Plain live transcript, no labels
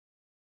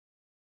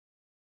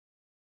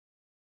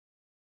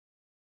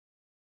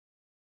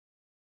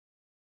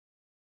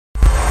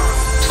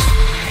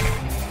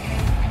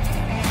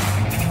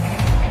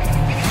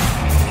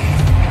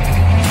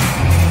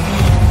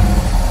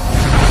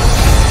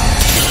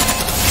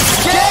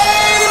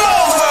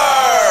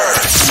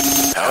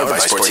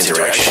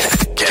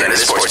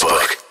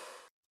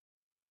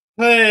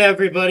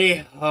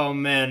everybody. Oh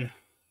man,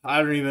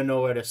 I don't even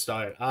know where to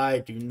start. I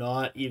do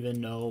not even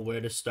know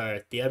where to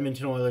start. The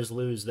Edmonton Oilers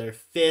lose their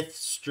fifth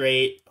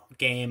straight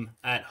game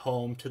at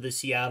home to the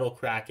Seattle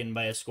Kraken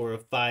by a score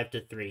of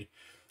 5-3.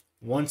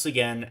 Once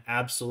again,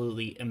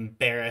 absolutely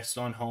embarrassed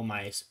on home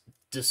ice.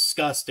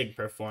 Disgusting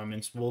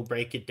performance. We'll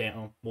break it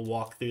down. We'll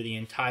walk through the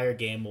entire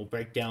game. We'll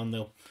break down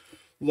the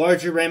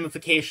larger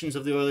ramifications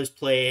of the Oilers'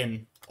 play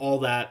and all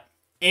that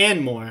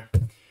and more.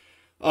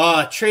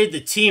 Trade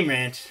the team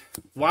rant.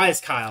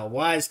 Wise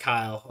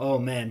Kyle. Oh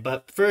man.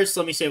 But first,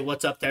 let me say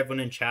what's up to everyone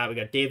in chat. We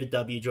got David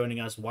W joining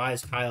us,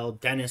 Wise Kyle,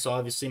 Dennis,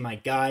 obviously my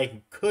guy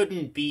who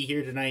couldn't be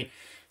here tonight.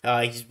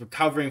 He's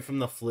recovering from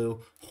the flu.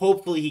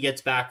 Hopefully he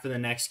gets back for the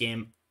next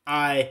game.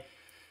 I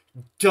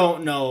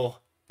don't know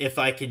if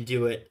I can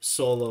do it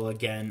solo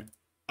again.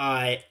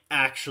 I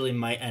actually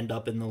might end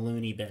up in the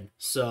loony bin.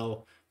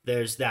 So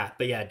there's that.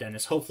 But yeah,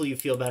 Dennis, hopefully you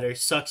feel better.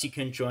 Sucks you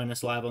couldn't join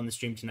us live on the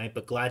stream tonight,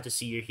 but glad to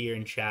see you're here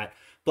in chat.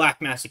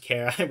 Black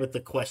Massacre with the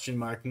question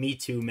mark. Me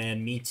too,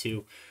 man. Me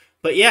too.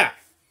 But yeah.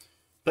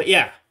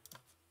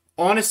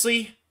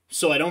 Honestly,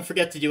 so I don't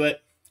forget to do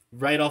it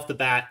right off the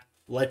bat,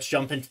 let's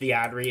jump into the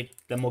ad read.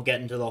 Then we'll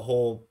get into the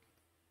whole,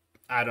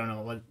 I don't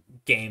know,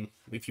 game,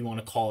 if you want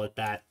to call it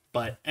that.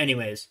 But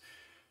anyways,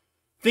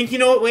 think you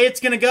know what way it's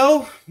going to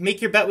go?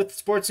 Make your bet with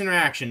Sports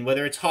Interaction,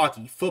 whether it's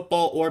hockey,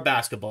 football, or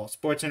basketball.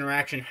 Sports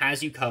Interaction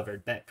has you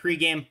covered. Bet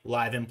pregame,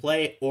 live and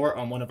play, or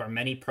on one of our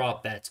many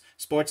prop bets.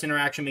 Sports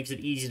Interaction makes it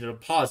easy to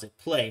deposit,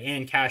 play,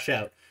 and cash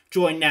out.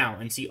 Join now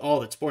and see all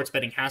that sports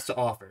betting has to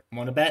offer.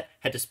 Want to bet?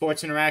 Head to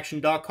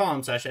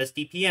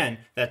sportsinteraction.com/SDPN.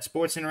 That's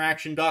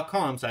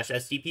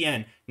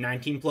sportsinteraction.com/SDPN.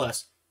 19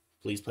 plus.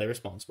 Please play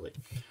responsibly.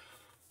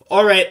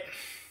 All right.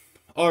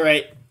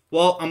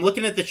 Well, I'm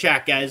looking at the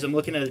chat, guys.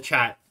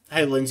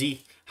 Hey,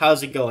 Lindsay,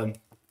 how's it going?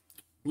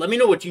 Let me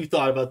know what you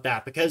thought about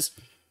that, because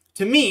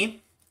to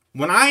me,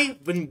 when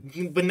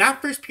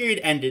that first period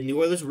ended and the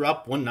Oilers were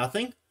up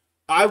 1-0,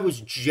 I was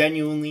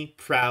genuinely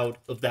proud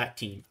of that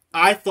team.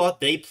 I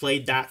thought they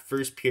played that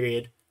first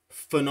period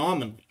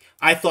phenomenally.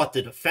 I thought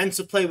the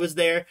defensive play was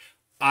there.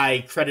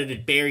 I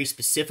credited Barry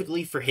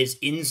specifically for his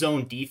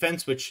in-zone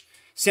defense, which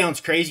sounds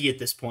crazy at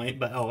this point,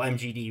 but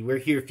MGD, we're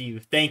here for you.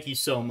 Thank you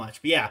so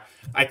much. But yeah,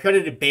 I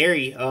credited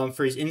Barry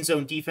for his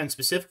in-zone defense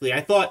specifically.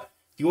 I thought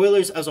the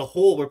Oilers as a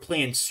whole were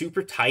playing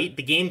super tight.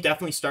 The game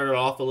definitely started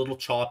off a little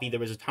choppy. There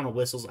was a ton of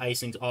whistles,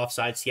 icings,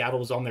 offside. Seattle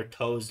was on their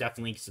toes,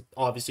 definitely, because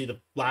obviously the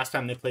last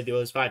time they played the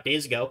Oilers 5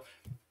 days ago,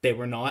 they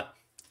were not.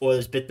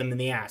 Oilers bit them in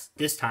the ass.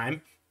 This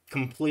time,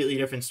 completely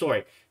different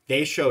story.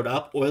 They showed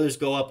up. Oilers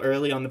go up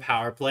early on the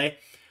power play.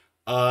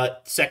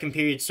 Second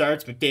period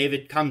starts.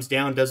 McDavid comes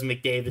down, does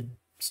McDavid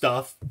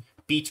stuff,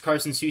 beats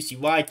Carson Soucy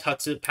wide,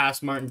 tucks it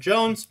past Martin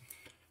Jones,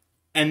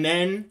 and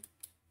then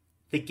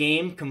the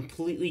game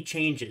completely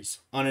changes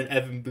on an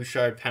Evan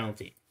Bouchard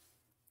penalty.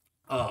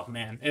 Oh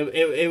man,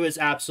 it was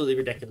absolutely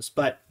ridiculous.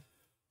 But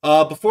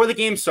before the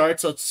game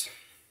starts,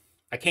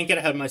 I can't get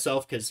ahead of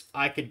myself because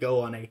I could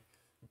go on a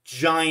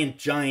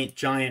giant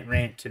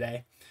rant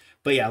today.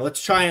 But yeah,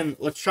 let's try and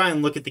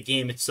look at the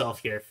game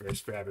itself here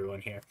first for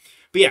everyone here.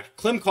 But yeah,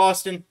 Klim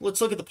Kostin, let's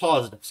look at the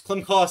positives.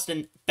 Klim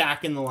Kostin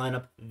back in the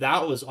lineup.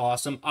 That was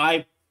awesome.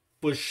 I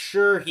was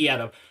sure he had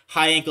a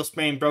high ankle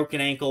sprain, broken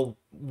ankle,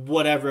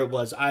 whatever it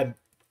was. I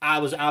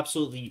was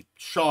absolutely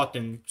shocked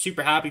and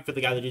super happy for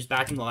the guy that is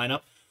back in the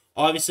lineup.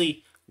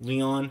 Obviously,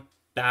 Leon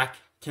back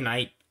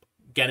tonight,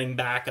 getting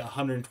back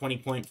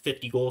 120-point,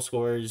 50 goal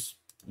scorers.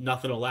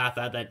 Nothing to laugh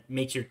at. That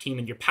makes your team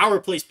and your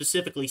power play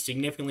specifically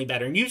significantly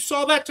better. And you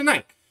saw that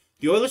tonight.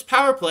 The Oilers'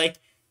 power play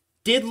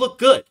did look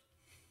good,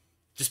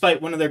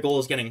 despite one of their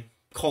goals getting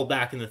called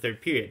back in the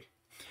third period.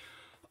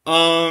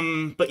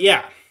 But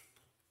yeah.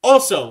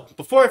 Also,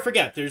 before I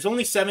forget, there's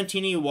only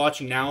 17 of you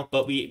watching now,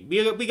 but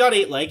we got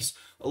 8 likes.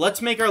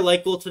 Let's make our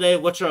like goal today.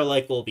 What should our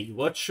like goal be?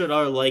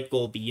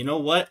 You know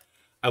what?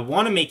 I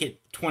want to make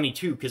it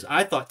 22 because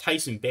I thought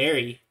Tyson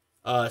Barrie,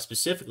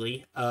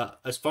 specifically,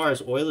 as far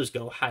as Oilers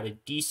go, had a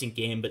decent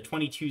game, but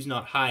 22 is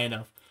not high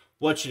enough.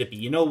 What should it be?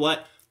 You know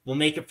what? We'll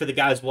make it for the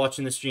guys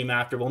watching the stream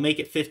after. We'll make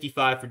it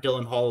 55 for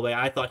Dylan Holloway.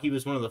 I thought he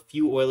was one of the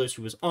few Oilers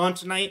who was on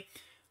tonight.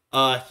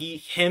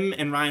 Him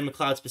and Ryan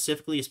McLeod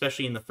specifically,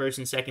 especially in the first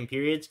and second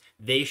periods,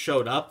 they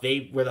showed up.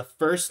 They were the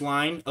first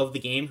line of the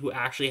game who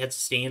actually had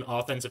sustained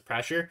offensive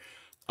pressure.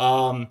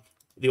 When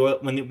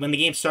the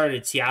game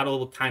started,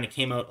 Seattle kind of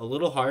came out a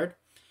little hard.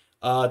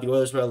 The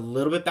Oilers were a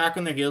little bit back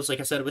on their heels. Like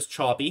I said, it was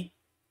choppy.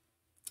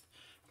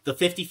 The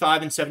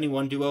 55 and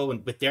 71 duo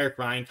with Derek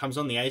Ryan comes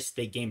on the ice.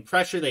 They gain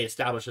pressure. They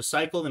establish a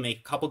cycle. They make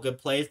a couple good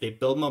plays. They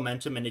build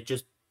momentum, and it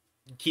just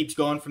keeps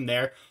going from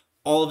there.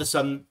 All of a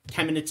sudden,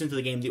 10 minutes into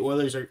the game, the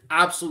Oilers are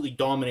absolutely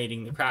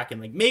dominating the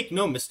Kraken. Like, make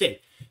no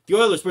mistake, the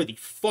Oilers were the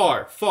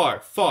far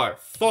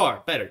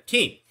better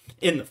team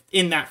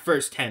in that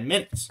first 10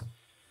 minutes.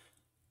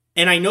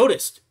 And I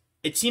noticed,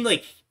 it seemed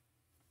like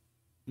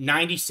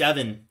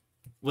 97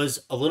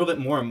 was a little bit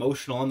more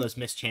emotional on those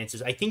missed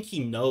chances. I think he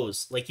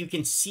knows. Like, you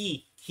can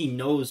see he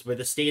knows where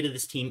the state of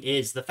this team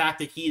is. The fact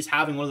that he is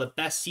having one of the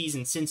best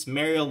seasons since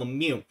Mario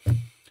Lemieux.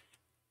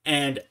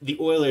 And the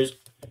Oilers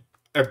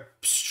are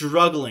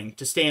struggling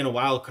to stay in a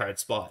wild card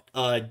spot.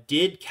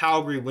 Did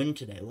Calgary win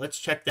today? Let's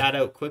check that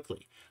out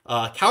quickly.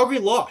 Calgary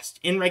lost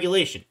in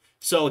regulation.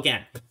 So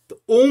again, the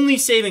only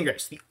saving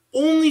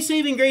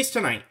grace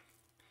tonight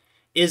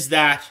is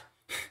that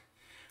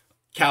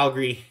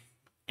Calgary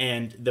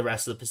and the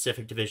rest of the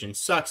Pacific Division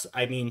sucks.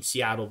 I mean,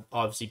 Seattle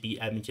obviously beat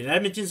Edmonton.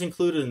 Edmonton's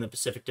included in the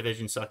Pacific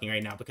Division sucking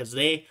right now because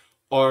they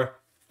are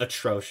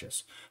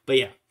atrocious. But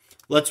yeah,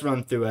 let's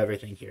run through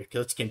everything here.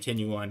 Let's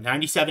continue on.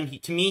 97,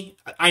 to me,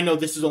 I know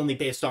this is only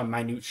based on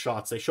minute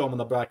shots. They show him on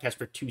the broadcast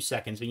for 2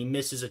 seconds, but he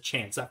misses a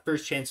chance. That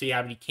first chance he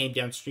had when he came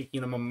down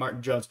streaking him on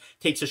Martin Jones,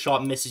 takes a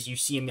shot, misses. You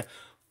see him,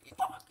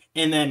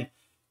 and then,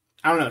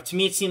 I don't know. To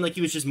me, it seemed like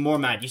he was just more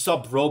mad. You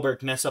saw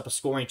Broberg mess up a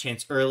scoring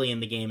chance early in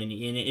the game, and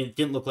it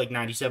didn't look like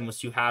 97 was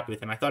too happy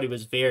with him. I thought he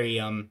was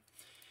very,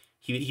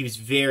 he was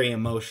very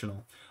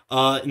emotional.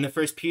 In the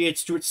first period,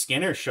 Stuart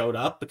Skinner showed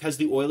up because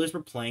the Oilers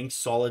were playing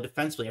solid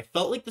defensively. I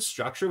felt like the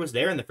structure was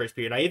there in the first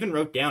period. I even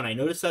wrote down, I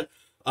noticed that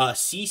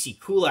Ceci,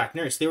 Kulak,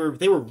 Nurse, they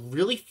were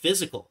really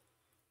physical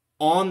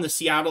on the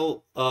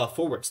Seattle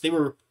forwards.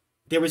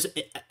 There was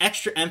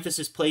extra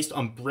emphasis placed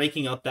on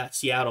breaking up that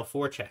Seattle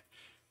forecheck.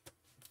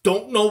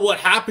 Don't know what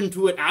happened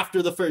to it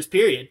after the first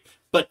period,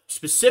 but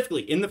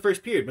specifically in the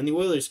first period when the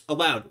Oilers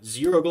allowed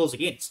 0 goals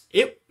against,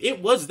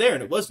 it was there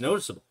and it was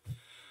noticeable.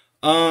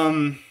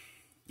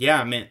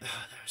 Yeah, man,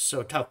 that was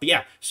so tough. But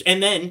yeah,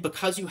 and then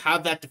because you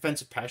have that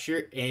defensive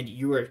pressure and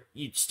you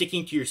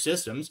sticking to your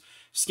systems,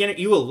 Skinner,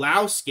 you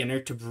allow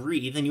Skinner to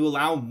breathe, and you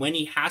allow him when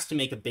he has to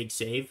make a big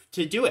save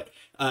to do it.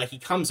 He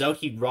comes out,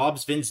 he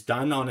robs Vince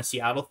Dunn on a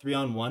Seattle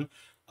 3-on-1.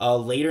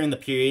 Later in the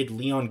period,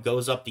 Leon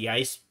goes up the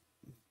ice,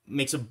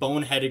 makes a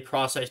boneheaded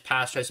cross-ice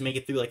pass, tries to make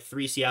it through like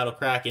 3 Seattle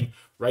Kraken,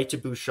 right to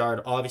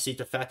Bouchard. Obviously,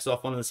 defects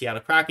off one of the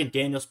Seattle Kraken.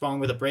 Daniel Sprong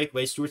with a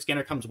breakaway. Stuart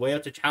Skinner comes way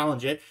out to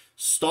challenge it,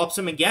 stops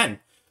him again.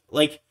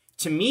 Like,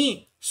 to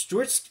me,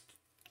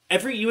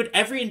 you had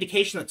every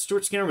indication that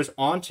Stuart Skinner was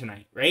on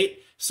tonight, right?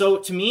 So,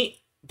 to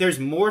me, there's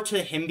more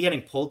to him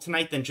getting pulled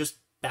tonight than just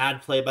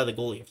bad play by the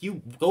goalie. If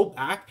you go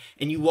back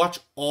and you watch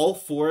all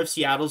 4 of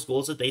Seattle's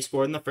goals that they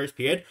scored in the first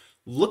period,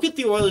 look at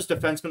the Oilers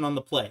defensemen on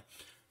the play.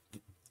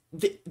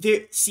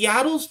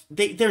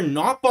 They're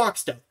not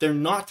boxed up. They're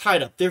not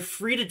tied up. They're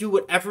free to do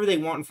whatever they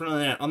want in front of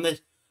the net.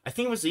 I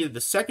think it was either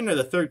the second or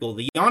the third goal,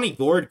 the Yanni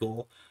Gourde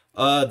goal.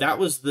 That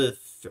was the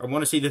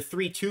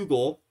 3-2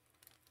 goal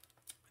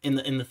in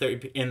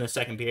the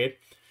second period.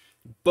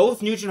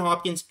 Both Nugent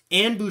Hopkins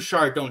and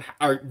Bouchard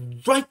are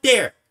right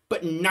there,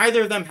 but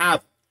neither of them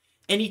have.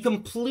 And he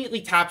completely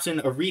taps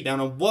in a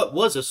rebound on what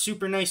was a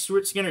super nice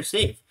Stuart Skinner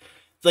save.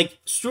 Like,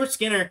 Stuart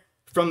Skinner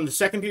from the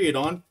second period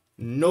on,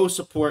 no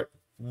support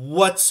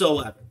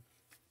whatsoever.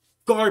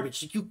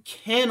 Garbage. You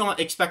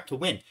cannot expect to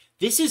win.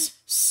 This is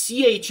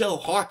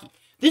CHL hockey.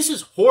 This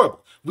is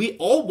horrible. We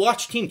all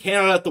watched Team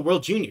Canada at the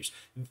World Juniors.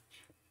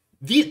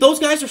 Those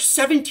guys are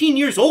 17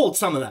 years old,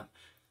 some of them.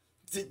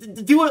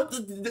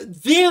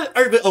 They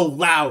are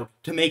allowed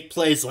to make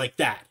plays like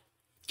that.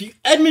 The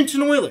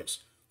Edmonton Oilers,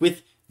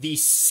 with the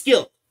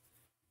skill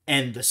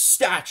and the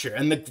stature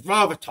and the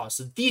gravitas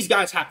that these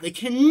guys have, they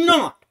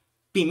cannot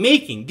be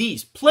making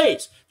these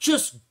plays.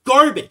 Just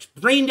garbage,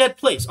 brain dead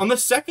plays on the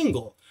second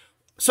goal.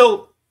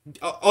 So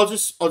I'll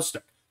just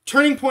start.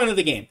 Turning point of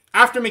the game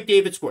after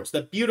McDavid scores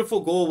that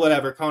beautiful goal,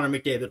 whatever. Connor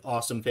McDavid,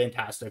 awesome,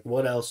 fantastic.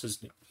 What else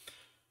is new?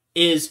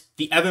 Is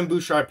the Evan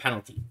Bouchard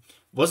penalty?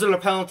 Was it a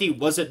penalty?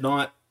 Was it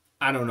not?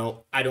 I don't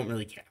know. I don't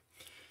really care.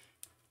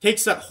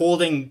 Takes that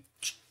holding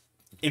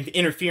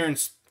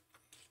interference,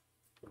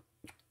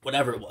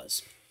 whatever it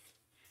was,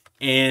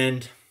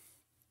 and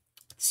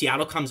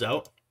Seattle comes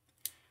out,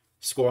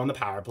 score on the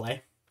power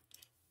play,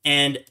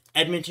 and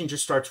Edmonton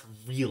just starts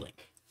reeling.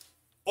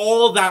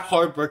 All that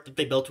hard work that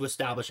they built to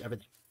establish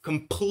everything,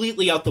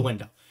 completely out the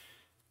window.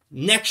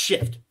 Next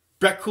shift,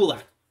 Brett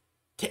Kulak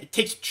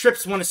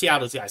trips one of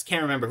Seattle's guys,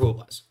 can't remember who it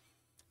was.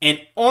 And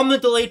on the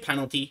delayed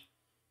penalty,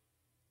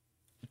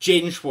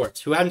 Jaden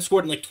Schwartz, who hadn't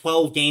scored in like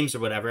 12 games or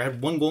whatever,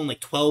 had 1 goal in like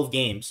 12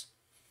 games,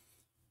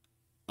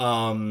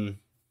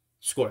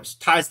 scores,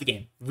 ties the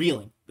game,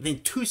 reeling. Within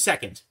 2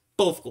 seconds,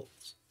 both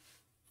goals.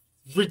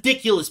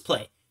 Ridiculous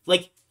play.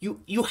 Like,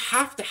 you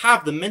have to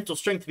have the mental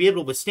strength to be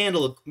able to withstand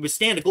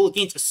a goal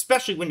against,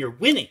 especially when you're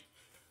winning.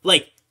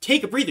 Like,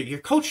 take a breather. Your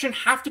coach shouldn't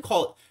have to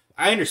call it.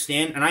 I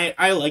understand, and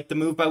I like the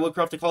move by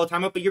Woodcroft to call a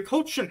timeout, but your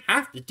coach shouldn't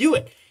have to do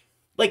it.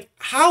 Like,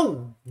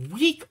 how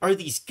weak are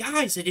these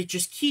guys that it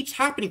just keeps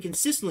happening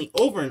consistently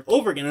over and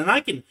over again? And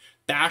I can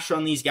bash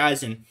on these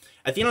guys, and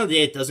at the end of the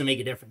day, it doesn't make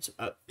a difference.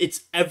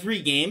 It's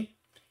every game.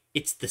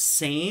 It's the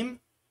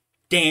same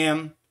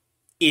damn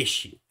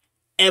issue.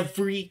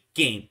 Every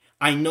game.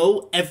 I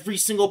know every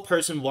single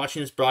person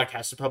watching this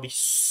broadcast is probably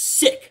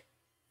sick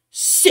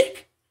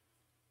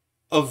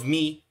of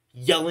me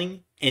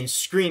yelling and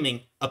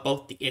screaming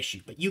about the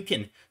issue. But you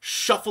can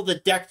shuffle the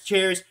deck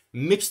chairs,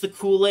 mix the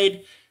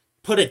Kool-Aid,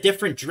 put a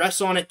different dress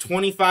on it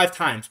 25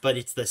 times, but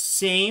it's the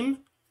same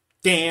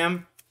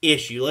damn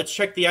issue. Let's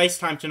check the ice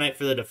time tonight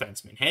for the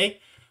defenseman, hey?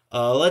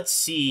 Let's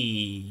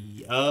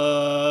see.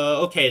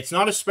 Okay, it's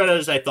not as spread out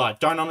as I thought.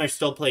 Darnell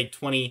still played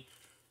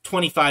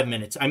 25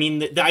 minutes. I mean,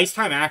 the ice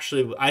time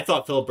actually, I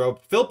thought Phil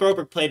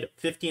Broberg played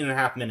 15 and a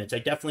half minutes. I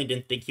definitely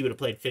didn't think he would have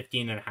played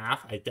 15 and a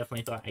half. I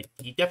definitely thought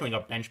he definitely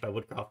got benched by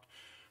Woodcroft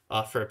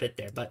for a bit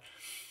there. But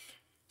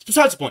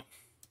besides the point,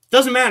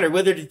 doesn't matter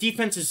whether the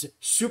defense is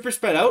super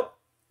spread out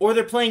or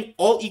they're playing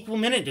all equal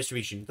minute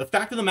distribution. The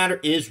fact of the matter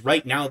is,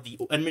 right now, the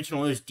Edmonton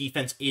Oilers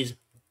defense is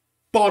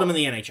bottom of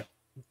the NHL.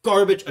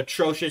 Garbage,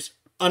 atrocious,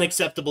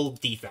 unacceptable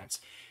defense.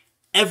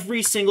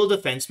 Every single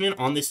defenseman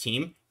on this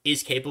team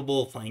is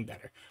capable of playing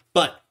better.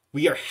 But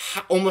we are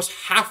almost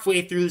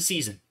halfway through the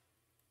season.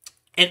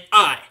 And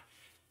I,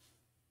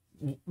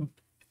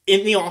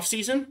 in the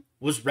offseason,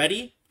 was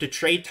ready to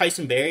trade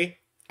Tyson Barrie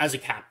as a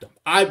captain.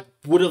 I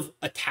would have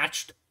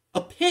attached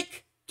a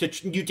pick to...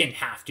 You didn't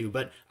have to,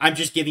 but I'm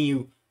just giving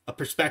you a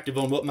perspective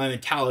on what my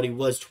mentality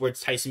was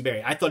towards Tyson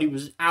Barrie. I thought he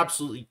was an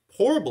absolutely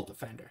horrible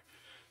defender.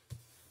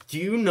 Do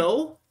you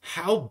know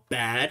how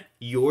bad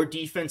your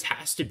defense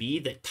has to be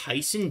that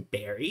Tyson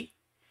Barrie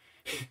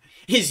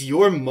is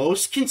your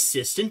most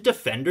consistent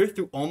defender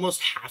through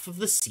almost half of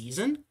the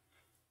season?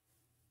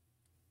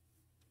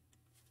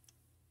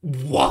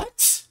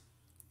 What?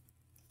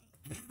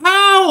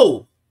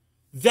 How?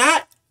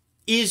 That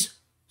is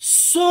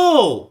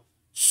so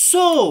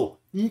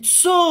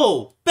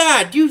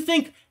bad. Do you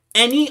think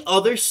any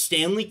other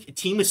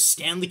team with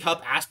Stanley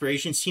Cup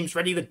aspirations seems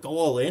ready to go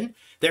all in?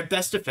 Their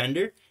best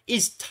defender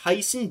is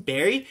Tyson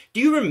Barrie. Do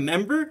you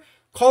remember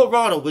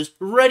Colorado was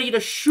ready to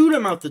shoot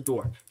him out the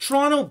door?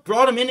 Toronto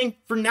brought him in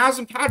for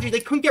Nazem Kadri. They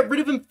couldn't get rid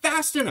of him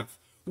fast enough.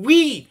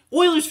 We,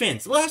 Oilers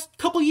fans, the last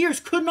couple years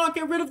could not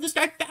get rid of this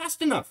guy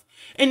fast enough.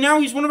 And now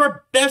he's one of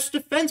our best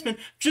defensemen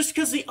just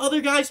because the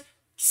other guys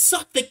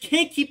suck. They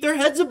can't keep their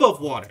heads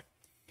above water.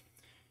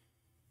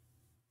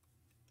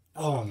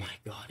 Oh my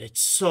God,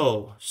 it's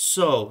so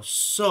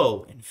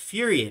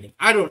infuriating.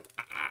 I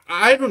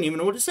don't even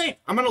know what to say.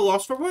 I'm at a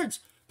loss for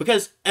words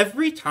because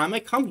every time I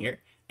come here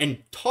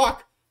and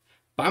talk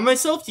by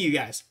myself to you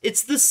guys,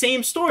 it's the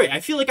same story.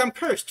 I feel like I'm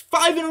cursed.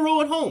 5 in a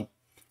row at home.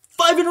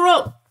 5 in a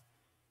row.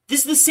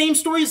 This is the same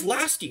story as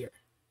last year.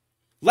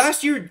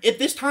 Last year, at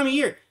this time of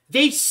year,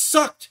 they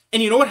sucked.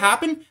 And you know what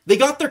happened? They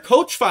got their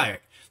coach fired.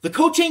 The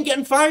coach ain't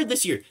getting fired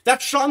this year.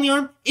 That shot in the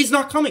arm is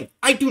not coming.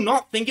 I do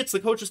not think it's the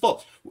coach's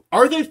fault.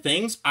 Are there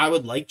things I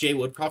would like Jay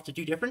Woodcroft to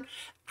do different?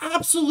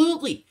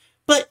 Absolutely.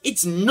 But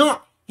it's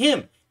not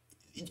him.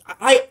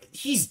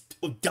 He's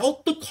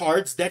dealt the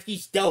cards that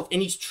he's dealt,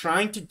 and he's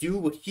trying to do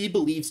what he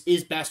believes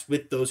is best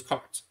with those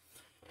cards.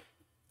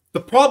 The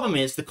problem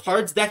is the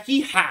cards that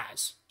he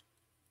has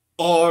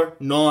are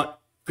not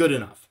good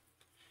enough.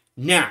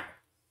 Now,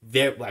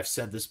 I've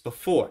said this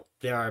before.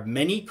 There are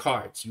many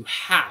cards you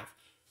have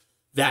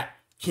that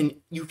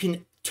you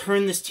can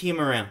turn this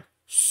team around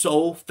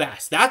so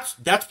fast.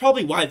 That's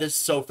probably why this is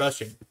so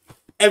frustrating.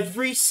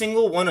 Every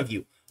single one of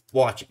you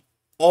watching,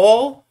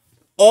 all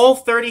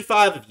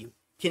 35 of you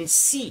can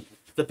see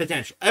the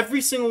potential.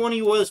 Every single one of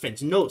you Oilers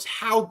fans knows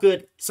how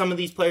good some of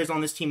these players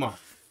on this team are.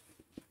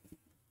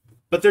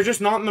 But they're just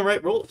not in the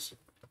right roles.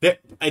 They're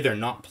either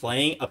not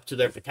playing up to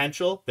their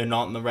potential, they're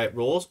not in the right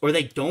roles, or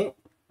they don't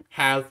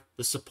have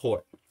the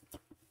support.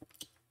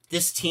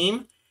 This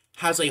team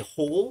has a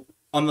hole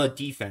on the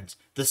defense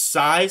the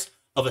size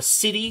of a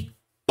city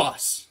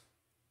bus.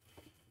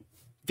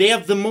 They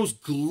have the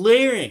most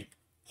glaring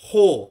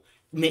hole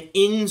in the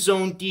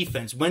in-zone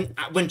defense. When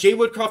Jay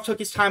Woodcroft took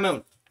his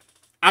timeout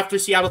after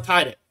Seattle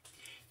tied it,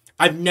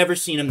 I've never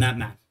seen him that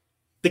mad.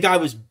 The guy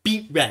was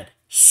beet red,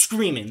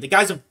 screaming. The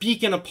guy's a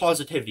beacon of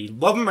positivity.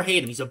 Love him or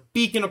hate him, he's a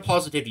beacon of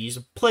positivity. He's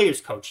a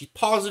player's coach. He's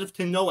positive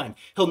to no end.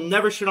 He'll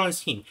never shit on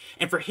his team.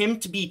 And for him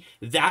to be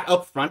that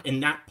upfront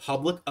and that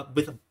public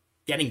with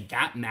getting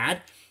that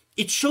mad,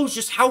 it shows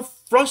just how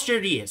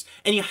frustrated he is.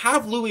 And you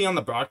have Louis on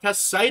the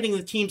broadcast citing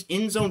the team's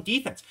in-zone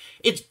defense.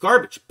 It's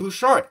garbage.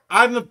 Bouchard.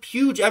 I'm a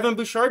huge Evan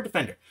Bouchard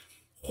defender.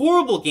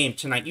 Horrible game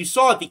tonight. You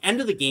saw at the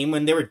end of the game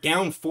when they were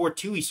down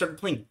 4-2, he started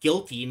playing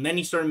guilty, and then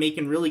he started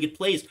making really good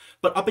plays.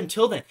 But up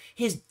until then,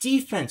 his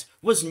defense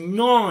was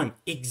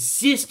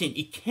non-existent.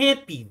 It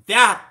can't be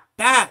that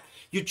bad.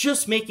 You're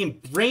just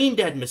making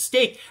brain-dead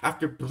mistake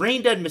after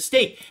brain-dead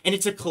mistake, and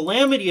it's a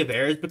calamity of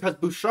errors because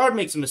Bouchard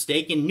makes a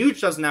mistake, and Nuge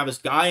doesn't have his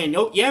guy, and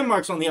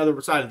Janmark's on the other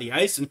side of the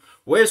ice, and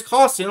where's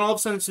Kostin? All of a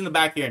sudden, it's in the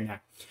back here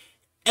now.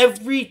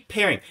 Every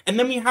pairing. And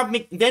then we have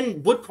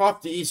then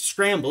Woodcroft is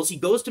scrambles. He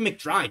goes to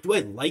McDry. Do I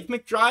like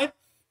McDry?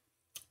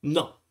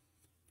 No.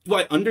 Do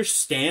I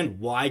understand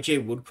why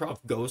Jay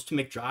Woodcroft goes to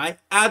McDry?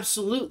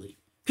 Absolutely.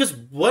 Because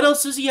what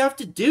else does he have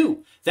to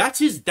do? That's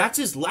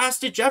his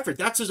last-ditch effort.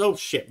 That's his, oh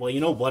shit, well, you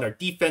know what? Our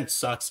defense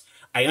sucks.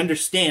 I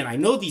understand. I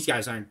know these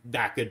guys aren't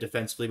that good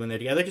defensively when they're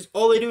together because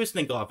all they do is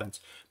think offense.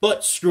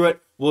 But screw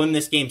it. We'll win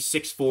this game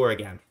 6-4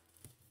 again.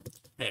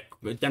 Hey,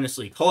 Dennis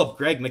Lee. Call up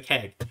Greg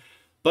McKegg.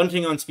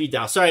 Bunting on speed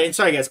dial. Sorry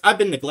guys. I've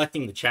been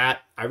neglecting the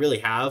chat. I really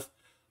have.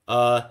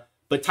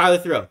 But Tyler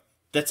Thoreau,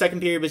 that second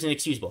period was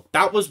inexcusable.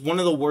 That was one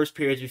of the worst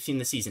periods we've seen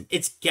this season.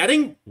 It's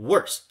getting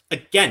worse.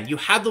 Again, you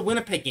had the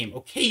Winnipeg game.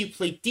 Okay, you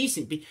played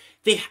decent.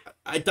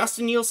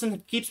 Dustin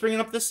Nielsen keeps bringing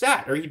up the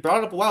stat, or he brought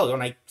it up a while ago,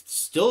 and I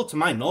still, to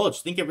my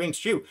knowledge, think it rings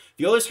true.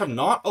 The Oilers have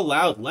not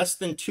allowed less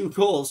than 2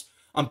 goals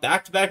on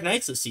back-to-back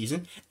nights this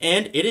season,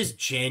 and it is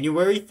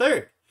January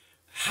 3rd.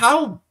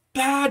 How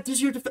bad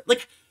does your defense...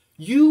 Like,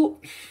 you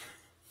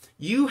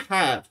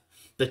have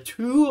the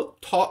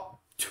top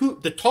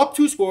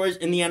two scorers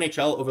in the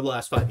NHL over the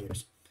last 5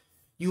 years.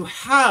 You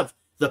have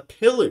the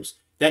pillars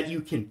that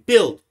you can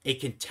build a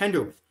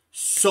contender with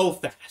so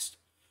fast.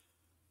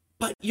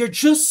 But you're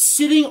just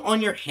sitting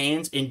on your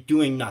hands and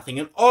doing nothing.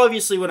 And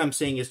obviously what I'm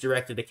saying is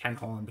directed to Ken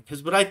Holland,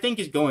 because what I think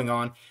is going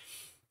on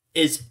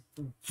is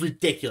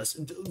ridiculous.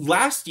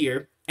 Last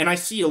year, and I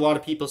see a lot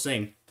of people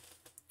citing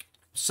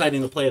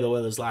the play of the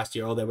Oilers last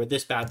year, oh, they were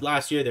this bad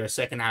last year, they're a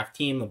second half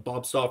team, the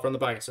Bob Stauffer on the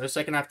podcast, they're a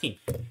second half team.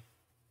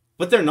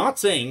 What they're not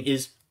saying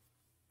is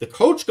the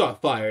coach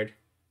got fired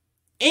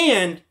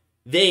and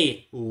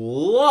they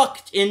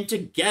lucked into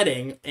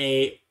getting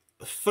a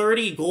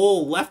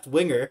 30-goal left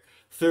winger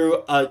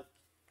through a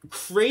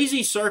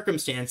crazy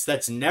circumstance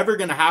that's never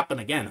going to happen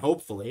again,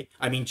 hopefully.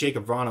 I mean,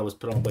 Jacob Vrana was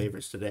put on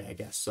waivers today, I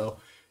guess. So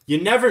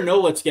you never know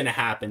what's going to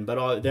happen,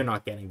 but they're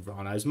not getting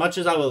Vrana. As much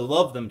as I would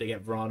love them to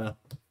get Vrana,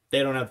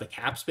 they don't have the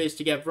cap space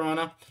to get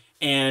Vrana.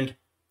 And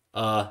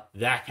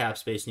that cap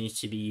space needs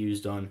to be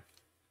used on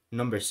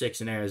number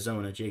 6 in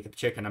Arizona, Jacob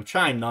Chicken. I'm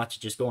trying not to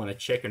just go on a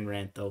chicken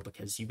rant, though,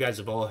 because you guys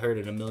have all heard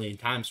it a million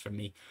times from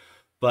me.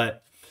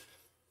 But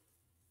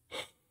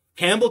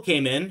Campbell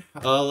came in.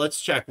 Let's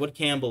check. What did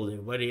Campbell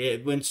do?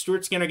 When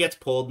Stuart Skinner gets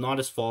pulled, not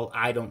his fault,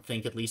 I don't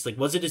think, at least. Like,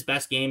 was it his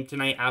best game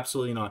tonight?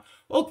 Absolutely not.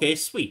 Okay,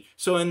 sweet.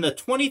 So in the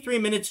 23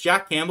 minutes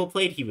Jack Campbell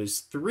played, he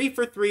was 3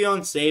 for 3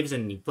 on saves,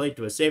 and he played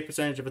to a save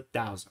percentage of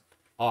 1,000.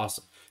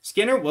 Awesome.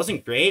 Skinner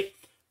wasn't great,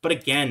 but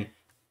again,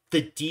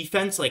 the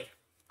defense, like,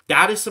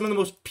 that is some of the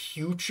most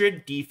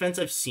putrid defense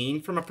I've seen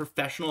from a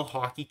professional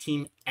hockey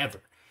team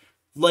ever.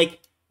 Like,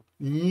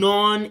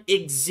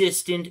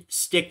 non-existent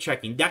stick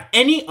checking. That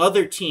any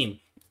other team,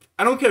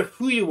 I don't care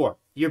who you are,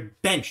 you're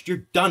benched,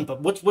 you're done.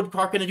 But what's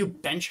Woodcock gonna do?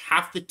 Bench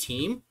half the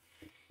team?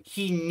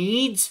 He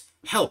needs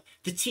help.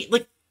 The team,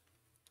 like,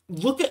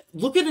 look at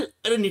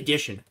an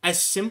addition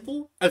as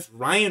simple as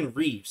Ryan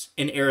Reeves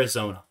in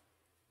Arizona.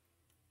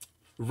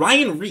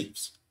 Ryan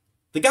Reeves,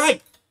 the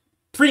guy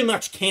pretty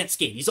much can't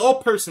skate. He's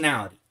all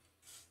personality.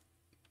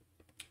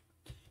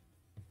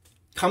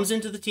 Comes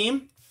into the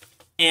team,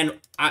 and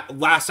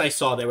last I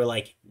saw, they were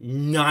like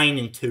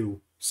 9-2,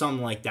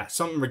 something like that,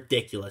 something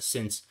ridiculous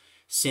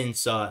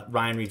since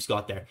Ryan Reeves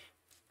got there.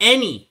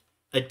 Any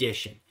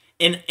addition,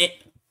 and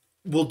it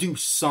will do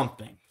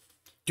something.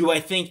 Do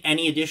I think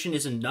any addition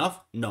is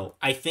enough? No.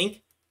 I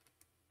think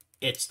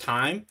it's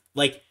time.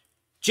 Like,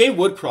 Jay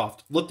Woodcroft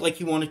looked like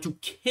he wanted to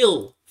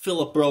kill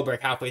Philip Broberg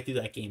halfway through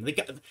that game.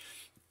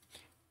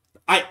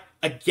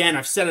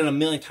 I've said it a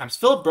million times.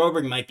 Philip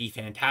Broberg might be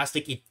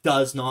fantastic. It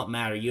does not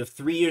matter. You have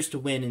 3 years to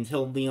win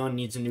until Leon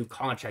needs a new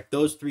contract.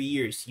 Those 3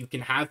 years, you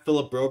can have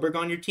Philip Broberg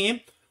on your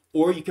team,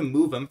 or you can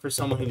move him for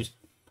someone who's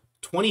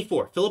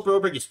 24. Philip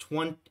Broberg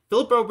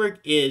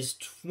is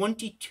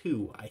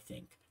 22, I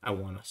think. I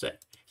want to say.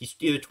 He's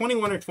either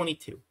 21 or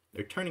 22.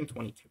 They're turning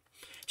 22.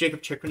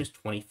 Jacob Chychrun is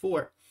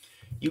 24.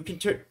 You can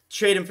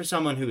trade him for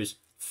someone who is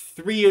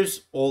 3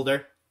 years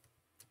older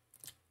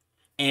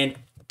and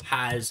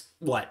has,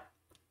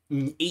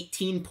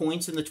 18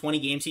 points in the 20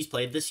 games he's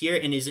played this year,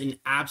 and is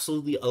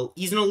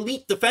he's an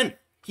elite defender.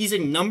 He's a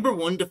number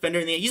 1 defender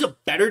in the he's a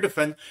better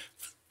defender.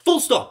 Full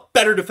stop.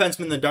 Better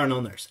defenseman than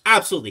Darnell Nurse.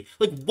 Absolutely.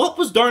 Like, what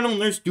was Darnell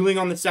Nurse doing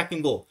on the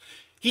second goal?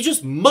 He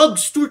just mugged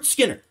Stuart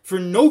Skinner for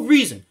no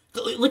reason.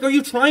 Like, are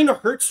you trying to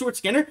hurt Stuart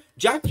Skinner?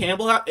 Jack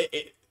Campbell,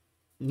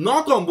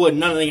 knock on wood,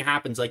 nothing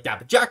happens like that.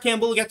 But Jack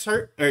Campbell gets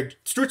hurt, or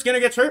Stuart Skinner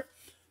gets hurt,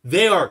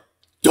 they are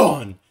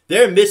done.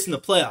 They're missing the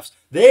playoffs.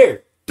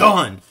 They're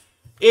done.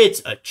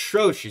 It's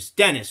atrocious.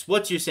 Dennis,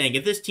 what's your saying?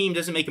 If this team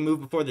doesn't make a move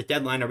before the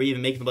deadline, are we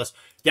even making the bus?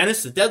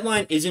 Dennis, the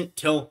deadline isn't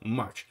till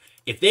March.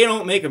 If they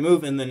don't make a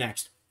move in the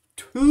next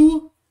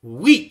 2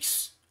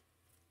 weeks,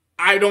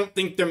 I don't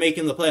think they're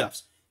making the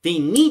playoffs. They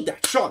need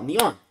that shot in the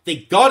arm. They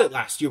got it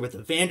last year with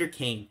Evander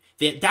Kane.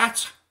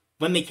 That's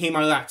when they came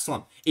out of that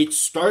slump. It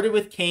started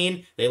with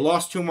Kane. They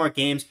lost 2 more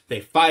games.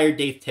 They fired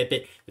Dave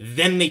Tippett.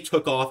 Then they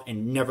took off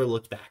and never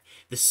looked back.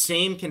 The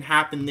same can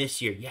happen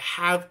this year. You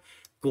have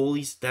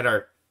goalies that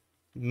are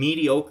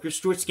mediocre.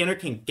 Stuart Skinner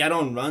can get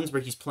on runs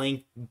where he's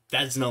playing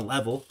Vezina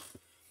level.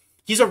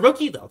 He's a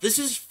rookie, though. This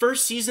is his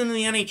first season in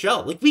the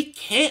NHL. Like, we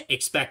can't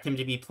expect him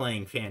to be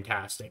playing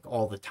fantastic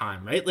all the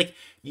time, right? Like,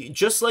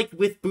 just like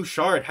with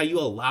Bouchard, how you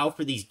allow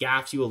for these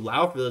gaffes, you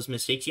allow for those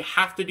mistakes, you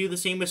have to do the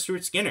same with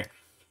Stuart Skinner.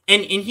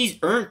 And he's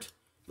earned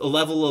a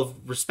level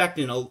of respect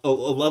and a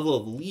level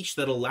of leash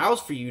that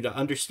allows for you to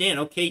understand,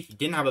 okay, he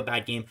didn't have a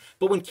bad game.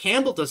 But when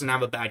Campbell doesn't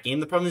have a bad game,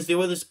 the problem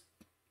is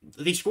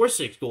they score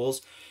 6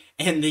 goals,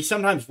 and they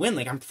sometimes win.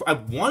 Like, I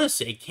want to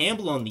say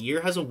Campbell on the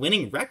year has a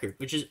winning record,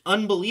 which is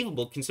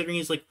unbelievable considering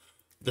he's like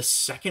the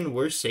second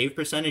worst save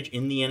percentage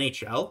in the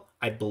NHL,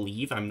 I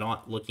believe. I'm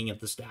not looking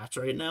at the stats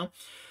right now.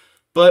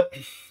 But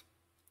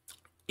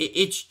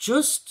it's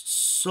just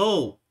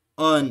so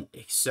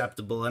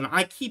unacceptable. And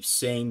I keep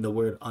saying the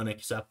word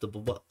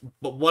unacceptable,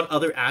 but what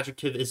other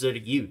adjective is there to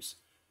use?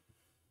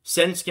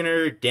 Send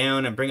Skinner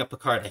down and bring up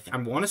Picard. I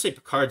want to say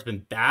Picard's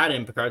been bad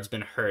and Picard's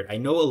been hurt. I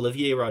know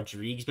Olivier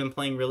Rodrigues been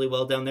playing really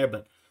well down there,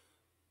 but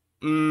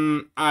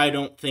I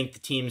don't think the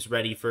team's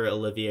ready for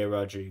Olivier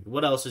Rodrigues.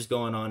 What else is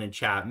going on in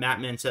chat?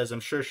 Mattman says, I'm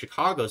sure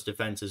Chicago's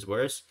defense is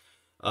worse.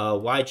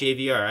 Why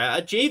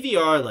JVR?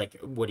 JVR, like,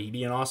 would he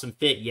be an awesome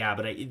fit? Yeah,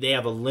 but they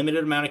have a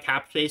limited amount of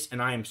cap space,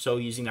 and I am so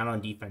using that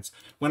on defense.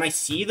 When I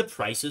see the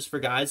prices for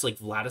guys like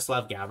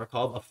Vladislav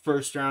Gavrikov, a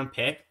first-round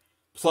pick,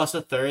 plus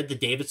a third, the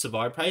David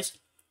Savard price,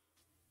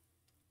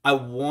 I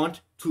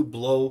want to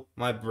blow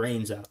my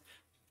brains out.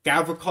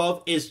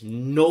 Gavrikov is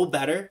no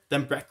better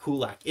than Brett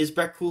Kulak. Is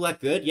Brett Kulak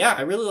good? Yeah,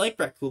 I really like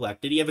Brett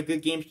Kulak. Did he have a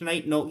good game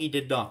tonight? No, he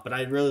did not, but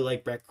I really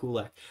like Brett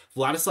Kulak.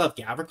 Vladislav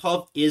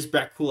Gavrikov is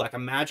Brett Kulak.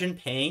 Imagine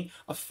paying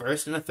a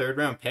first and a third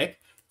round pick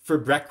for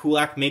Brett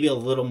Kulak, maybe a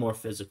little more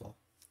physical.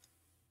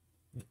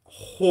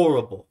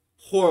 Horrible.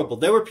 Horrible.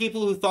 There were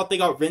people who thought they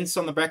got rinsed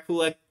on the Brett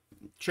Kulak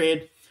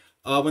trade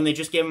when they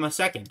just gave him a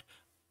second.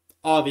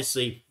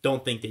 Obviously,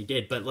 don't think they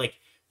did, but like,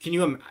 can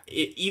you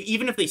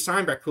even if they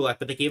signed Brett Kulak,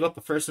 but they gave up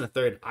a first and a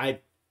third?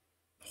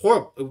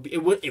 Horrible.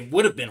 It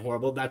would have been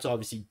horrible. That's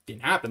obviously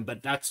didn't happen,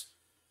 but that's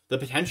the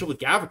potential with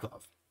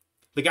Gavrikov.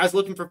 The guy's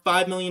looking for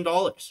 $5 million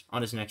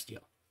on his next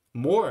deal,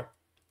 more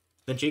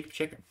than Jacob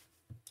Chychrun.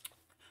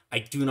 I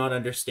do not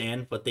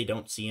understand what they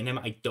don't see in him.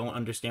 I don't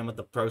understand what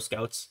the pro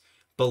scouts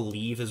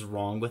believe is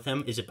wrong with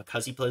him. Is it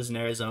because he plays in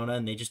Arizona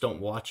and they just don't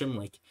watch him?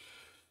 Like,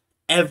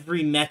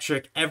 every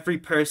metric, every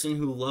person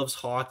who loves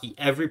hockey,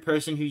 every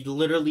person who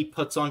literally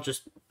puts on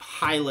just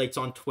highlights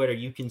on Twitter,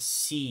 you can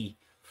see,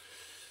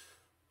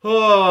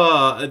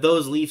 oh,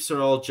 those Leafs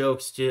are all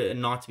jokes to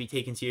not to be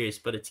taken serious,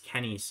 but it's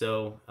Kenny,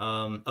 so,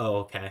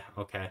 okay.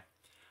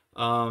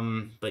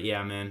 But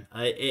yeah, man,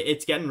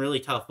 it's getting really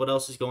tough. What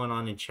else is going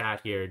on in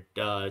chat here?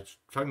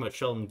 Talking about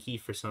Sheldon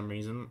Keefe for some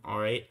reason, all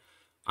right.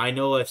 I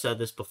know I've said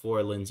this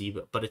before, Lindsay,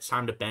 but it's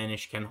time to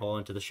banish Ken Hall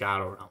into the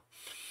Shadow Realm.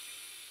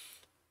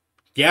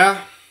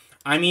 Yeah,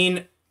 I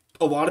mean,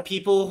 a lot of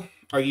people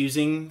are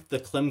using the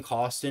Klim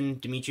Kostin,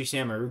 Dmitry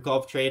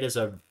Samorukov trade as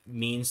a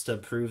means to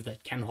prove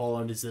that Ken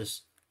Holland is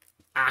this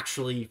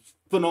actually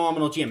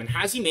phenomenal GM. And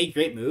has he made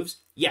great moves?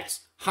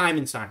 Yes.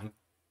 Hyman signing.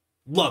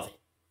 Love it.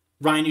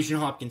 Ryan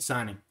Nugent-Hopkins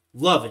signing.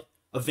 Love it.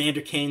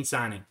 Evander Kane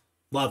signing.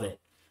 Love it,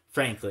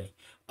 frankly.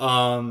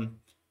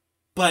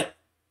 But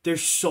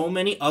there's so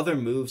many other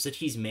moves that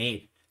he's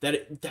made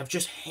that have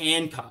just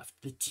handcuffed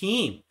the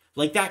team.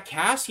 Like that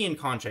Cassian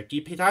contract.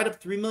 You tied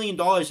up $3 million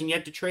and you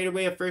had to trade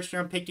away a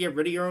first-round pick to get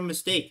rid of your own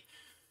mistake,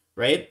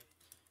 right?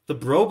 The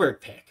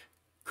Broberg pick.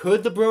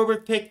 Could the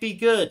Broberg pick be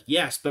good?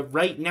 Yes, but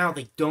right now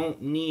they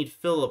don't need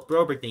Philip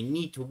Broberg. They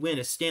need to win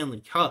a Stanley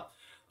Cup.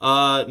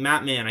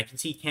 Mattman, I can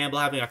see Campbell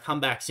having a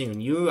comeback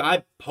soon.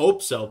 I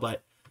hope so,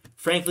 but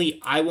frankly,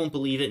 I won't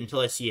believe it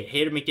until I see it.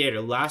 Hater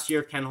McDader, last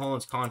year of Ken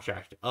Holland's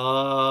contract.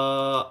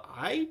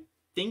 I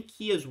think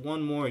he has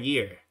one more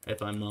year,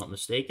 if I'm not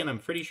mistaken. I'm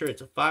pretty sure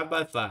it's a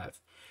 5x5.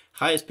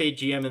 Highest paid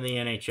GM in the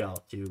NHL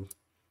to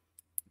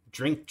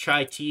drink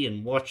chai tea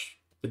and watch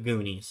the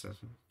Goonies. The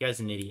guy's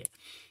an idiot.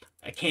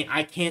 I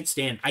can't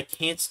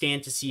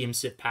stand to see him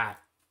sit pat.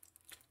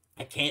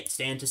 I can't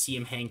stand to see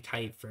him hang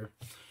tight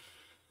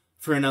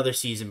for another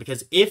season,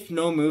 because if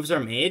no moves are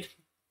made,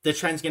 the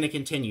trend's going to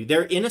continue.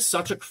 They're in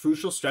such a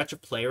crucial stretch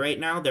of play right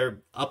now.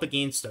 They're up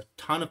against a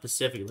ton of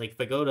Pacific. Like, if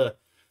I go to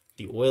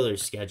the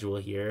Oilers schedule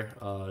here,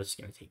 it's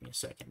going to take me a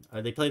second.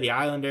 They play the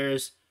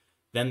Islanders,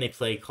 then they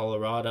play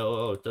Colorado.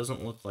 Oh, it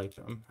doesn't look like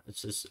them.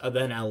 It's just,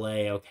 then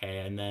LA, okay,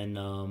 and then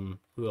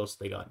who else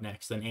they got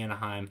next? Then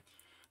Anaheim.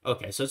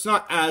 Okay, so it's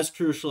not as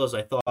crucial as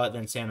I thought.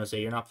 Then San Jose.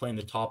 You're not playing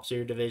the top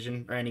tier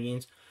division or any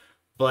means.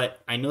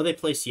 But I know they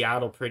play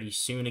Seattle pretty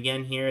soon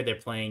again here. They're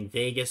playing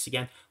Vegas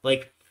again.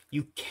 Like,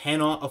 you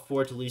cannot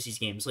afford to lose these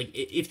games. Like,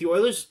 if the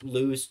Oilers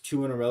lose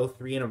 2 in a row,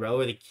 3 in a row,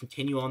 or they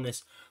continue on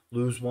this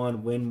lose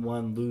 1, win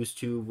 1, lose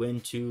 2,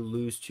 win 2,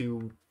 lose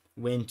 2,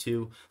 win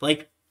 2.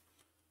 Like,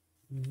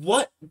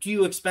 what do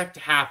you expect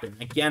to happen?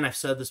 Again, I've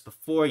said this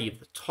before. You have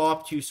the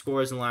top 2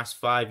 scorers in the last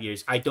 5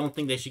 years. I don't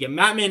think they should get...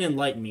 Mattman,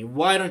 enlighten me.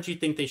 Why don't you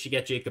think they should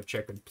get Jacob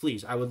Chychrun?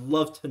 Please, I would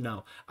love to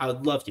know. I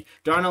would love to.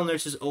 Darnell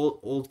Nurse's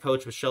old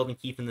coach was Sheldon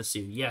Keefe in the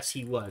Sioux. Yes,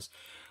 he was.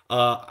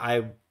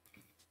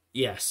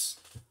 Yes.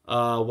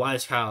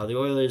 Wise Kyle. The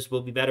Oilers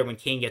will be better when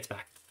Kane gets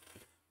back.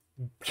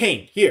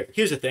 Kane,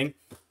 here's the thing.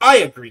 I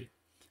agree.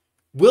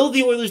 Will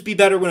the Oilers be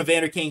better when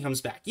Evander Kane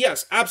comes back?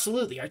 Yes,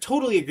 absolutely. I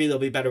totally agree they'll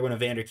be better when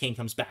Evander Kane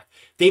comes back.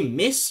 They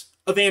miss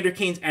Evander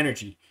Kane's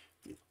energy.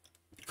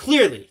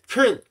 Clearly,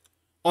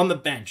 on the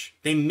bench,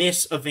 they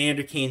miss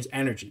Evander Kane's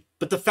energy.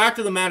 But the fact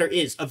of the matter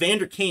is,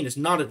 Evander Kane is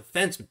not a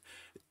defenseman.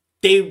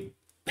 They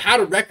had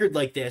a record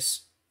like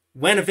this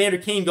when Evander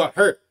Kane got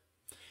hurt.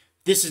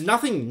 This is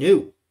nothing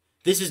new.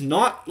 This is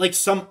not like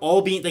some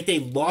all being like they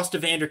lost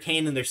Evander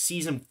Kane and their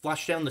season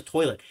flushed down the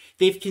toilet.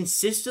 They've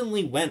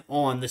consistently went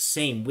on the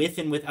same with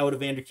and without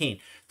Evander Kane.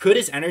 Could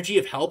his energy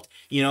have helped,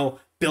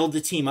 build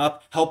the team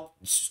up, help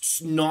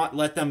not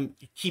let them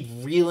keep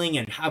reeling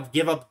and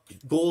give up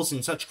goals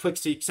in such quick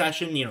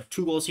succession,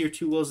 2 goals here,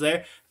 2 goals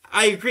there?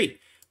 I agree.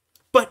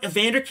 But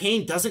Evander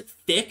Kane doesn't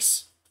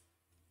fix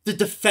the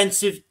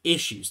defensive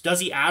issues. Does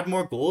he add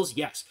more goals?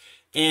 Yes.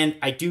 And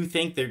I do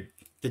think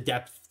the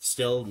depth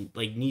still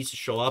needs to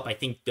show up. I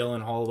think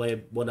Dylan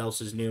Holloway, what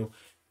else is new?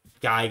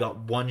 Guy got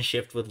 1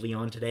 shift with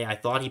Leon today. I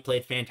thought he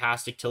played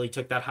fantastic till he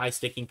took that high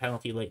sticking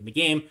penalty late in the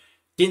game.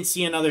 Didn't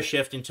see another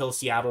shift until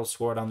Seattle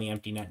scored on the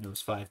empty net and it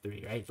was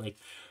 5-3, right?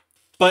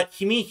 But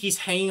he's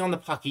hanging on the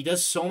puck. He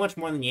does so much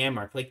more than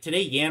Janmark.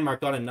 Today,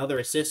 Janmark got another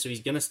assist, so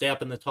he's going to stay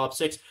up in the top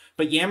 6.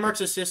 But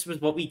Janmark's assist was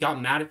what we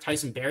got mad at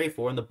Tyson Barrie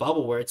for in the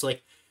bubble, where it's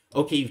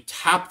okay, you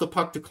tap the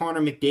puck to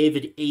Connor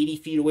McDavid 80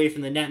 feet away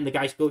from the net, and the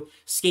guy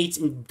skates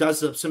and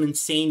does some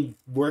insane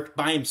work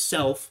by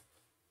himself.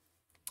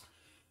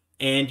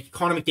 And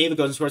Connor McDavid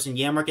goes and scores, and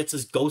Janmark gets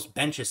his ghost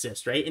bench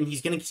assist, right? And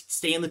he's going to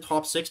stay in the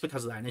top 6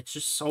 because of that. And it's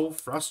just so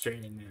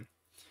frustrating, man.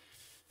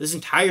 This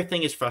entire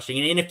thing is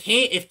frustrating. And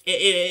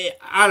if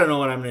I don't know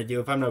what I'm going to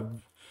do. If I'm going to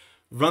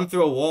run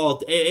through a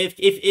wall.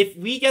 If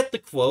we get the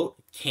quote,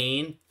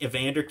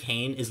 Evander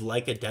Kane is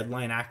like a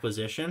deadline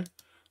acquisition,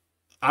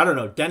 I don't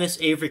know. Dennis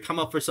Avery, come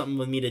up with something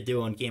with me to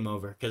do on Game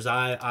Over, because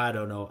I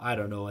don't know. I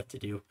don't know what to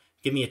do.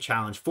 Give me a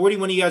challenge.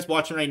 41 of you guys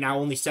watching right now,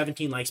 only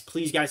 17 likes.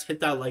 Please, guys,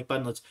 hit that like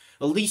button. Let's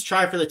at least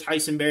try for the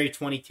Tyson Barrie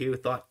 22.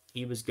 Thought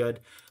he was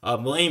good.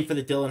 We'll aim for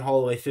the Dylan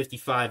Holloway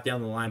 55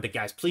 down the line. But,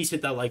 guys, please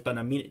hit that like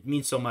button. It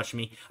means so much to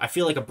me. I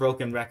feel like a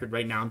broken record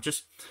right now. I'm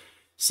just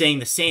saying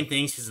the same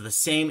things because of the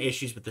same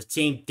issues with the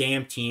same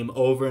damn team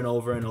over and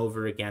over and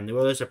over again. The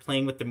Oilers are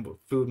playing with the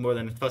food more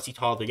than a fussy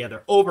toddler. Yeah,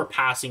 they're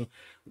overpassing.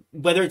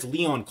 Whether it's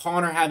Leon,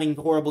 Connor having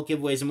horrible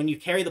giveaways. And when you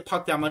carry the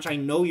puck that much, I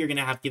know you're going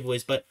to have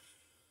giveaways. But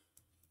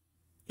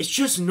it's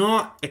just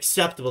not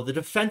acceptable. The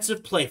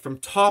defensive play from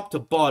top to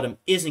bottom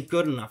isn't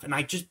good enough. And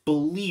I just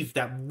believe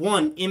that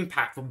one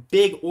impact, from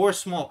big or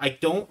small, I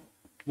don't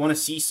want to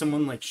see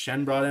someone like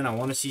Shen brought in. I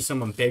want to see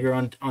someone bigger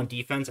on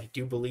defense. I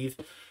do believe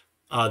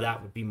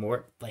that would be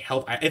more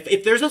help.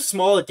 If there's a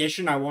small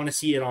addition, I want to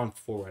see it on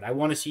forward. I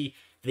want to see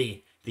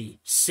the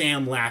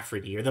Sam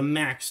Lafferty or the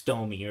Max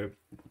Domi or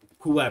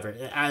whoever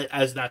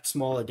as that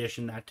small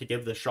addition that to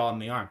give the shot in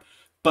the arm.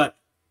 But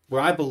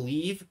where I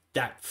believe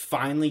that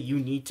finally you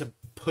need to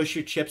push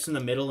your chips in the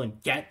middle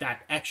and get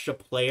that extra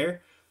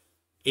player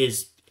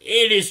is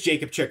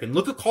Jacob Chikrin.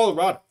 Look at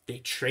Colorado. They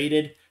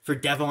traded for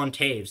Devon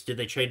Toews. Did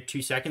they trade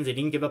 2 seconds? They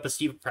didn't give up a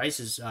Steve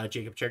Price's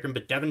Jacob Chikrin,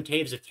 but Devon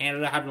Toews, if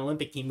Canada had an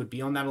Olympic team, would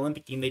be on that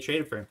Olympic team. They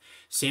traded for him.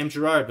 Sam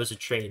Girard was a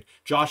trade.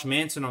 Josh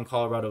Manson on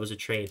Colorado was a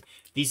trade.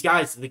 These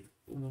guys,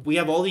 we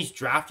have all these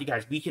drafty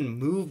guys. We can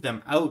move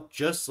them out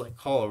just like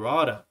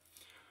Colorado.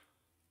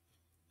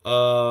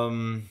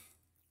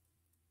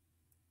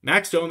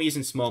 Max Domi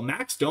isn't small.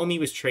 Max Domi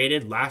was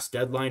traded last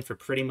deadline for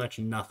pretty much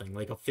nothing,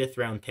 like a 5th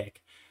round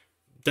pick.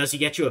 Does he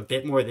get you a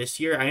bit more this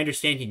year? I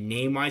understand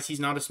name-wise he's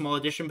not a small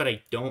addition, but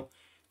I don't.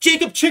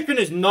 Jacob Chikrin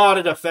is not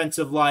a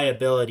defensive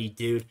liability,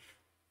 dude.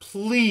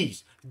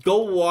 Please, go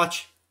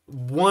watch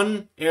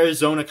one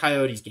Arizona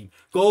Coyotes game.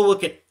 Go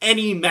look at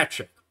any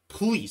metric.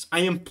 Please, I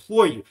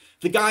implore you.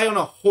 The guy on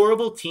a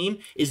horrible team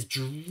is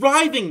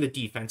driving the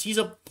defense. He's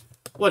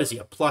what is he,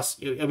 a plus?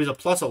 It was a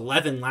plus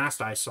 11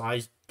 last I saw.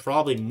 He's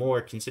probably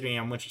more considering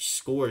how much he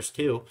scores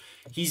too.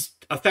 He's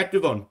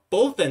effective on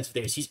both ends of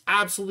this. He's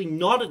absolutely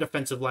not a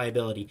defensive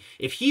liability.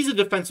 If he's a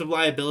defensive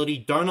liability,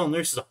 Darnell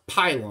Nurse is a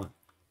pylon.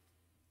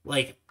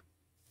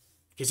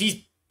 Because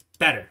he's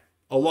better.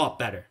 A lot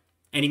better.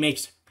 And he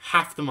makes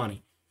half the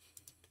money.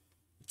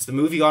 It's the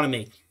move you gotta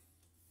make.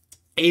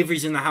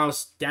 Avery's in the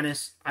house.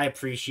 Dennis, I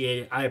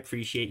appreciate it. I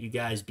appreciate you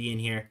guys being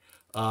here.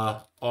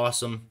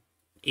 Awesome.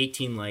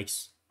 18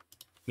 likes.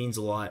 Means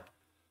a lot.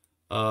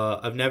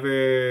 I've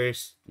never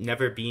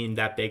been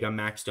that big on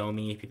Max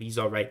Domi. He's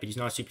all right, but he's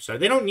not a superstar.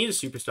 They don't need a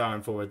superstar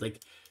on forward.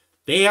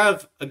 They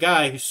have a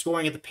guy who's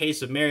scoring at the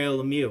pace of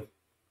Mario Lemieux.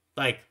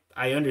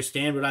 I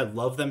understand, but I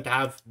love them to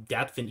have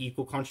depth and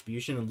equal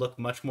contribution and look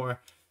much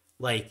more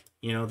like,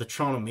 the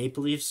Toronto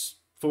Maple Leafs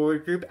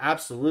forward group.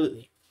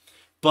 Absolutely.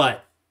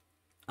 But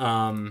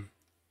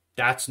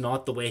that's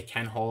not the way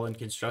Ken Holland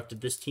constructed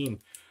this team.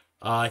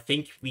 I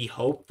think we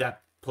hope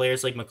that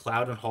players like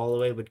McLeod and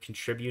Holloway would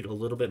contribute a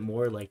little bit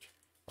more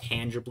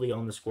tangibly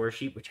on the score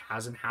sheet, which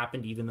hasn't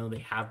happened even though they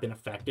have been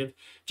effective.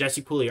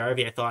 Jesse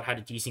Puljujarvi, I thought, had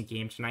a decent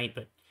game tonight,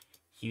 but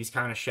he was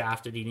kind of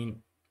shafted. He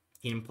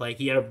didn't play.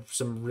 He had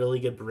some really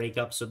good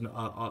breakups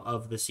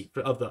of the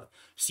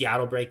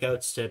Seattle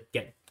breakouts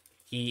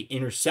he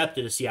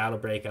intercepted a Seattle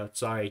breakout,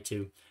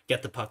 to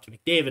get the puck to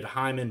McDavid,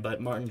 Hyman,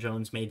 but Martin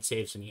Jones made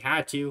saves when he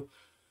had to.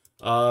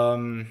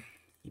 The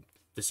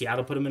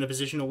Seattle put him in a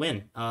position to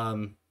win.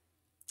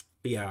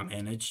 But yeah,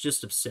 man, it's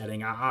just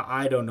upsetting.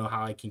 I don't know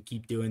how I can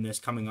keep doing this,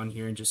 coming on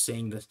here and just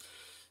saying the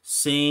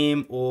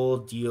same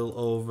old deal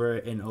over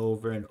and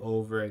over and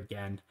over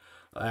again.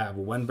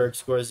 Wenberg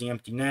scores the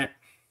empty net.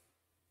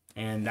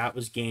 And that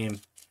was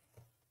game.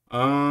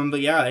 But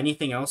yeah,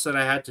 anything else that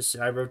I had to say?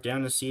 I wrote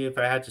down to see if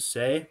I had to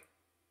say.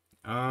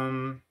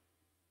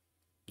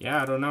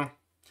 Yeah, I don't know.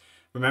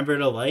 Remember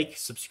to like,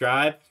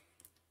 subscribe,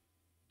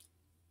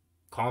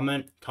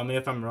 comment, tell me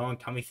if I'm wrong,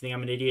 tell me if you think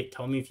I'm an idiot,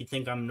 tell me if you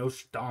think I'm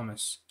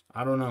Nostradamus.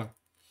 I don't know.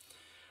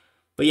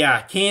 But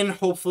yeah, Kane,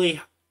 hopefully,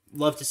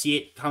 love to see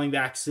it coming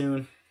back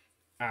soon.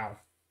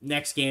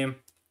 Next game,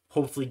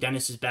 hopefully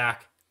Dennis is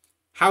back.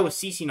 How was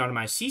CC not in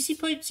my? CC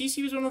played.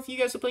 CC was one of you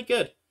guys that played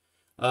good.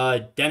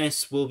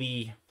 Dennis will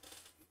be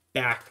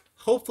back.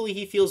 Hopefully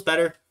he feels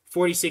better.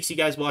 46, you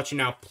guys watching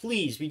now,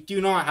 please, we do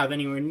not have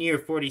anywhere near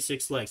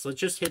 46 likes. Let's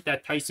just hit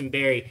that Tyson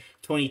Berry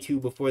 22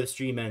 before the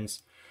stream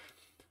ends.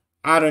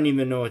 I don't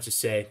even know what to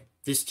say.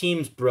 This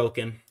team's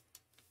broken.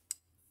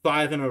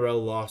 5 in a row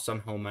loss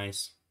on home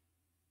ice.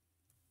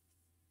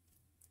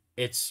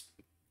 It's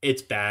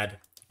bad.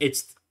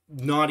 It's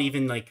not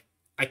even like,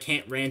 I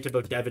can't rant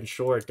about Devon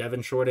Shore.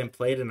 Devon Shore didn't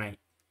play tonight.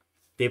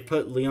 They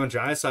put Leon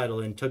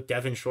Draisaitl in, took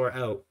Devon Shore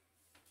out.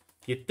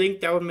 You'd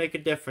think that would make a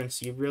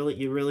difference. You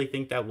really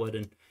think that would.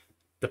 And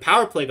the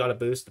power play got a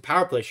boost. The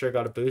power play sure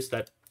got a boost.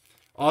 That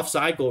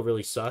offside goal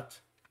really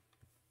sucked.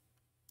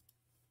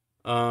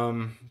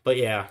 But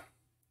yeah.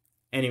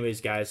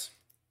 Anyways, guys.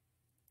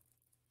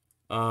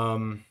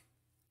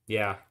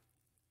 Yeah.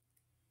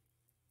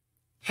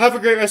 Have a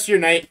great rest of your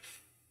night.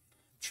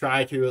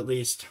 Try to, at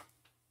least.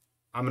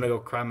 I'm going to go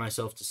cry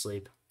myself to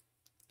sleep.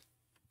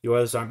 The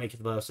Oilers aren't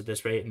making the playoffs at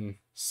this rate. And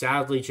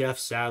sadly, Jeff,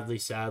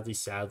 sadly,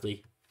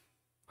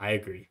 I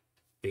agree.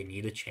 They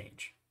need a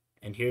change.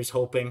 And here's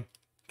hoping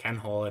Ken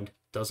Holland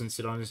doesn't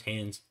sit on his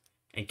hands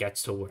and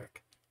gets to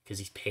work, because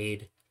he's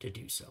paid to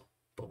do so.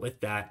 But with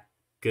that,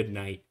 good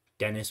night.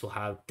 Dennis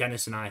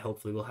and I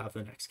hopefully will have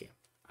the next game.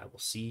 I will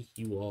see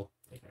you all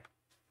later.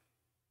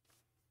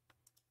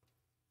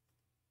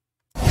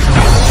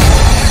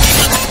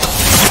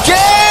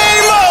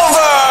 Game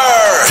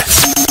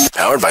over!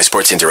 Powered by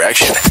Sports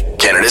Interaction,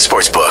 Canada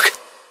Sportsbook.